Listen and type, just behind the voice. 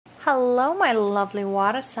Hello, my lovely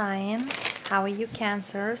water sign. How are you,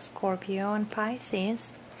 Cancer, Scorpio, and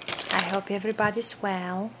Pisces? I hope everybody's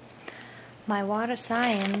well. My water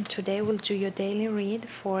sign, today will do your daily read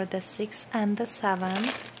for the 6th and the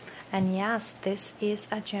 7th. And yes, this is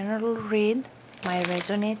a general read. Might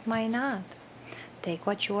resonate, might not. Take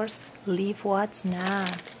what's yours, leave what's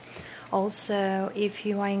not. Also, if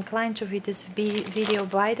you are inclined to read this video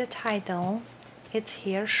by the title, it's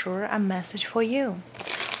here, sure, a message for you.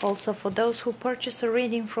 Also, for those who purchase a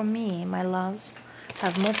reading from me, my loves,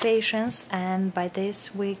 have more patience, and by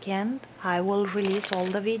this weekend I will release all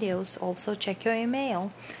the videos. Also, check your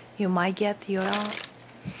email. You might get your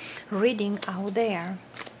reading out there.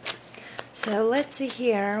 So let's see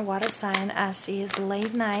here what a sign as is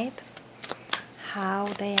late night, how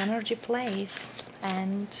the energy plays,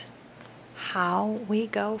 and how we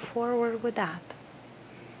go forward with that.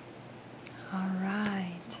 All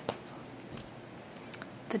right.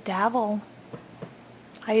 The Devil.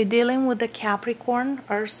 Are you dealing with the Capricorn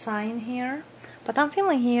Earth sign here? But I'm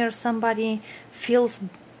feeling here somebody feels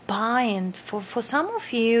bind. For some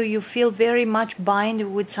of you, you feel very much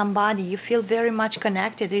bind with somebody. You feel very much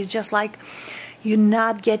connected. It's just like you're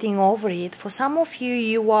not getting over it. For some of you,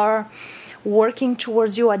 you are working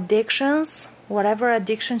towards your addictions, whatever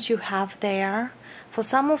addictions you have there. For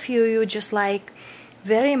some of you, you're just like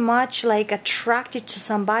very much like attracted to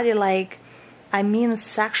somebody, like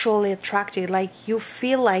sexually attracted, like you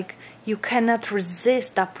feel like you cannot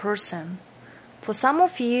resist that person. For some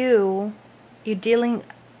of you, you're dealing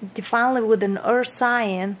definitely with an earth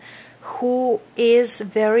sign who is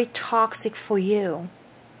very toxic for you.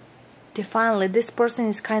 Definitely, this person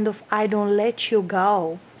is kind of, I don't let you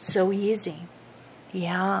go so easy.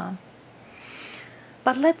 Yeah.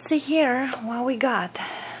 But let's see here what we got.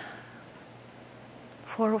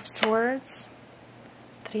 Four of Swords,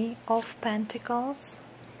 Three of Pentacles,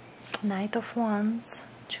 Knight of Wands,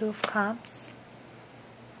 Two of Cups,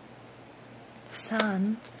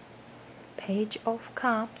 Sun, Page of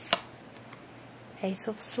Cups, Ace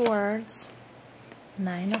of Swords,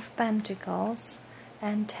 Nine of Pentacles,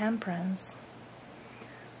 and Temperance.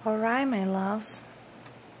 Alright, my loves.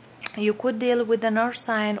 You could deal with an earth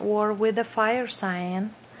sign or with a fire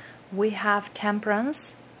sign. We have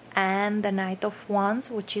Temperance and the Knight of Wands,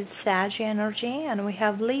 which is Sag energy, and we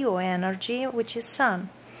have Leo energy, which is Sun.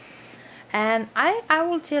 And I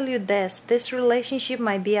will tell you this relationship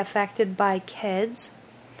might be affected by kids,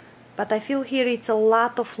 but I feel here it's a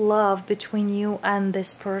lot of love between you and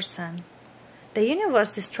this person. The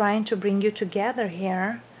universe is trying to bring you together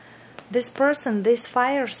here. This person, this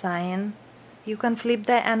fire sign, you can flip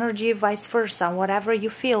the energy vice versa, whatever you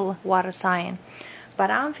feel, water sign.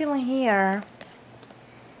 But I'm feeling here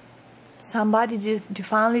somebody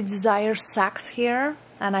definitely desires sex here,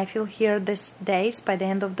 and I feel here these days, by the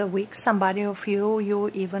end of the week, somebody of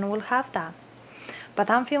you even will have that.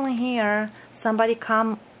 But I'm feeling here somebody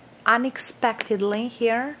come unexpectedly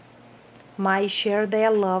here, might share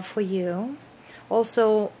their love for you.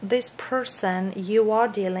 Also, this person you are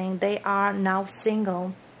dealing, they are now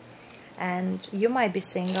single, and you might be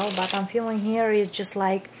single, but I'm feeling here is just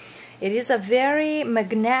like it is a very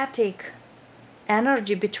magnetic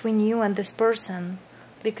energy between you and this person,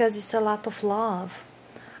 because it's a lot of love.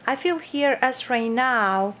 I feel here as right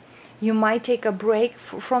now you might take a break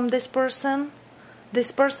from this person.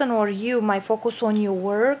 This person or you might focus on your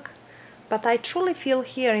work, but I truly feel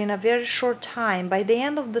here in a very short time, by the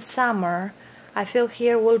end of the summer, I feel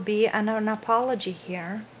here will be an apology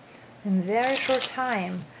here in very short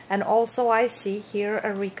time. And also I see here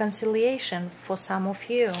a reconciliation for some of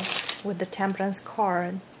you with the Temperance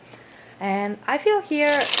card. And I feel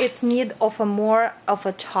here it's need of a more of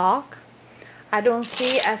a talk. I don't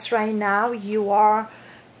see as right now you are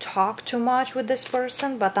talk too much with this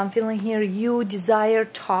person, but I'm feeling here you desire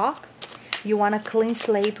talk. You want a clean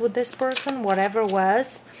slate with this person, whatever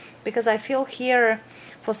was. Because I feel here,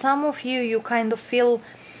 for some of you, you kind of feel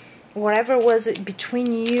whatever was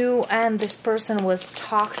between you and this person was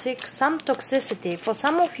toxic, some toxicity. For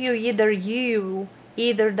some of you,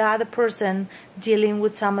 either the other person dealing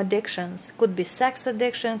with some addictions. Could be sex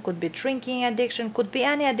addiction, could be drinking addiction, could be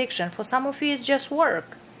any addiction. For some of you, it's just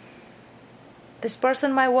work. This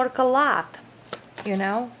person might work a lot, you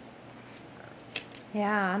know.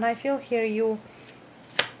 Yeah, and I feel here you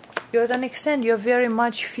to an extent, you're very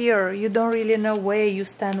much fear. You don't really know where you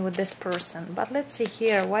stand with this person. But let's see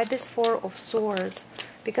here, why this Four of Swords?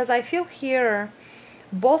 Because I feel here,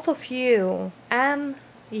 both of you and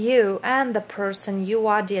the person you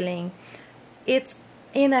are dealing, it's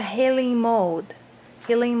in a healing mode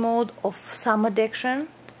of some addiction.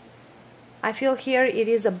 I feel here it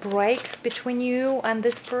is a break between you and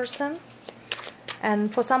this person.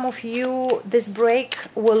 And for some of you, this break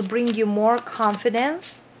will bring you more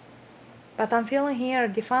confidence. But I'm feeling here,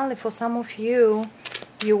 definitely for some of you,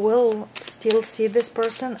 you will still see this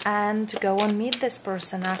person and go and meet this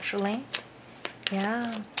person, actually.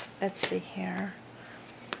 Yeah, let's see here.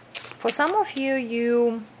 For some of you,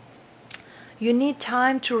 you need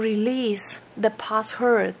time to release the past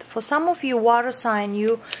hurt. For some of you, water sign,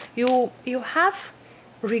 you have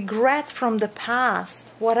regrets from the past.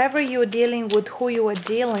 Whatever you're dealing with, who you were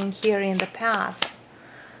dealing here in the past.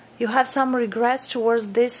 You have some regrets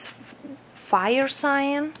towards this fire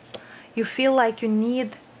sign. You feel like you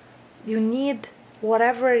need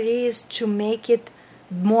whatever it is to make it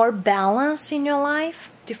more balanced in your life.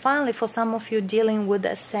 Definitely for some of you dealing with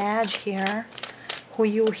a Sag here, who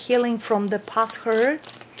you healing from the past hurt,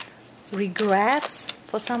 regrets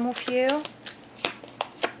for some of you.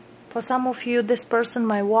 For some of you, this person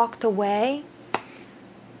might walked away.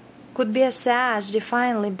 Could be a Sag,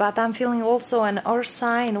 definitely, but I'm feeling also an Earth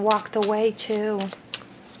sign walked away too.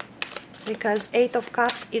 Because 8 of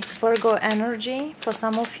Cups, it's Virgo energy. For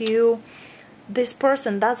some of you, this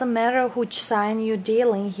person, doesn't matter which sign you're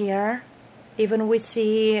dealing here. Even we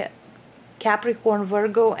see Capricorn,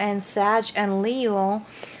 Virgo, and Sag, and Leo.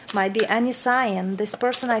 Might be any sign. This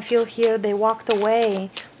person, I feel here, they walked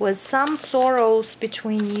away with some sorrows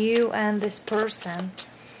between you and this person.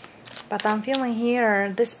 But I'm feeling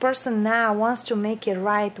here, this person now wants to make it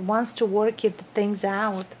right, wants to work things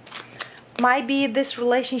out. Might be this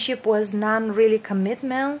relationship was non-really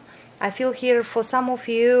commitment. I feel here for some of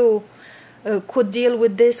you could deal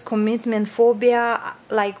with this commitment phobia,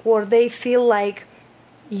 like where they feel like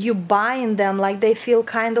you bind them, like they feel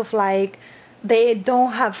kind of like they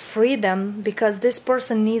don't have freedom because this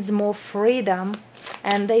person needs more freedom,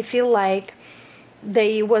 and they feel like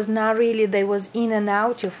they was not really, they was in and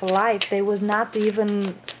out of life, they was not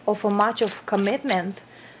even of a much of commitment.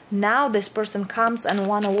 Now this person comes and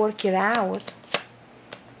want to work it out.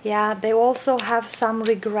 Yeah, they also have some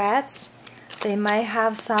regrets. They might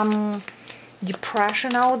have some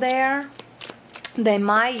depression out there. They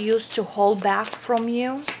might used to hold back from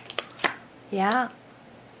you. Yeah.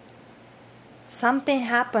 Something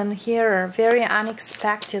happened here very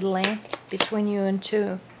unexpectedly between you and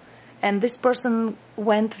two. And this person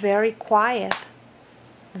went very quiet.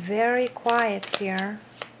 Very quiet here.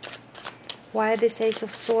 Why this Ace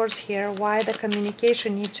of Swords here? Why the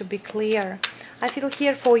communication needs to be clear? I feel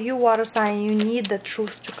here for you, water sign, you need the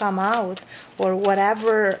truth to come out. Or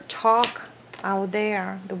whatever talk out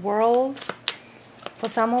there. The world. For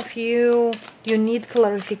some of you, you need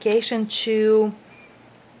clarification to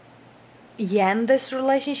end this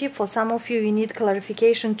relationship. For some of you, you need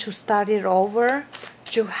clarification to start it over.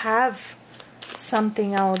 To have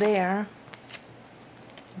something out there.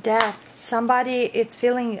 Death. Somebody, it's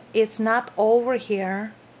feeling it's not over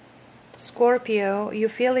here. Scorpio, you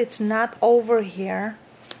feel it's not over here.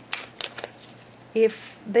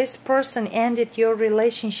 If this person ended your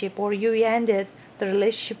relationship or you ended the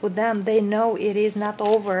relationship with them, they know it is not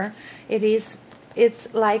over. It's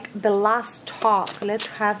like the last talk. Let's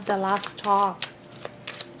have the last talk.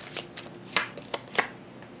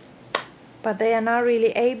 But they are not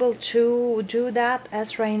really able to do that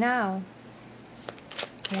as right now.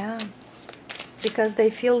 Yeah. Because they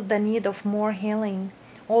feel the need of more healing.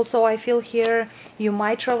 Also, I feel here you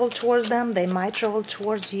might travel towards them, they might travel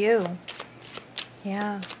towards you.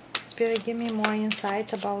 Yeah. Spirit, give me more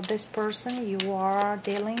insights about this person you are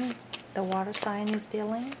dealing, the water sign is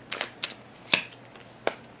dealing.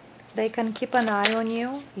 They can keep an eye on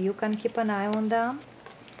you, you can keep an eye on them.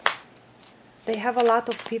 They have a lot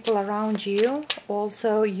of people around you.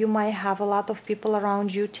 Also, you might have a lot of people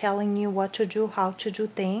around you telling you what to do, how to do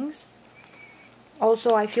things.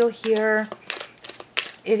 Also, I feel here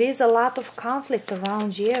it is a lot of conflict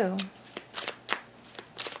around you.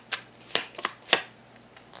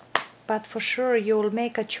 But for sure, you will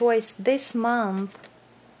make a choice this month,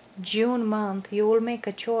 June month, you will make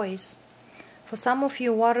a choice. For some of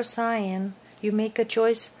you, water sign, you make a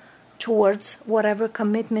choice towards whatever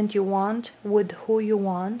commitment you want with who you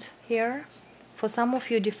want here. For some of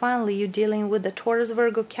you, definitely, you're dealing with the Taurus,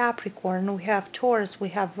 Virgo, Capricorn. We have Taurus, we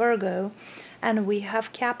have Virgo, and we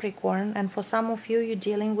have Capricorn. And for some of you, you're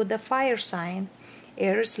dealing with the fire sign,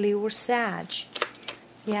 Aries, Leo, or Sag.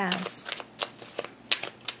 Yes.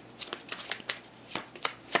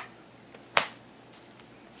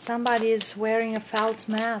 Somebody is wearing a false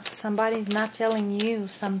mask. Somebody is not telling you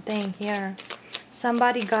something here.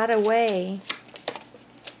 Somebody got away,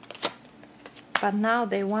 but now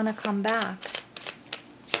they want to come back.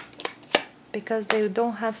 because they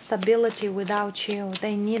don't have stability without you.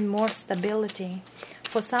 They need more stability.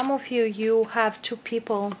 For some of you, you have two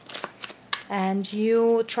people and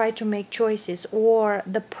you try to make choices, or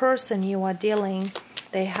the person you are dealing,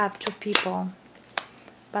 they have two people.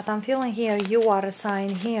 But I'm feeling here, you are a sign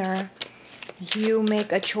here. You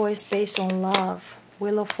make a choice based on love.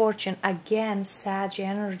 Wheel of Fortune, again, Sag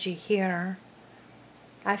energy here.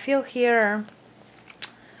 I feel here,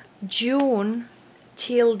 June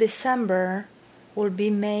till December will be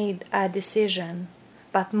made a decision.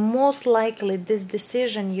 But most likely this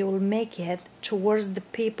decision, you will make it towards the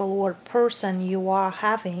people or person you are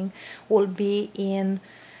having will be in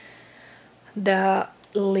the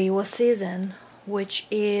Leo season, which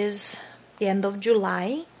is the end of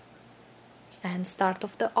July and start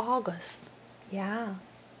of the August. Yeah,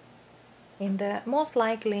 in the most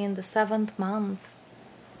likely in the 7th month.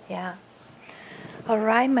 Yeah.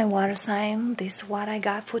 Alright, my water sign, this is what I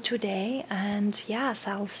got for today, and yes,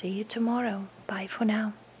 I'll see you tomorrow. Bye for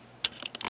now.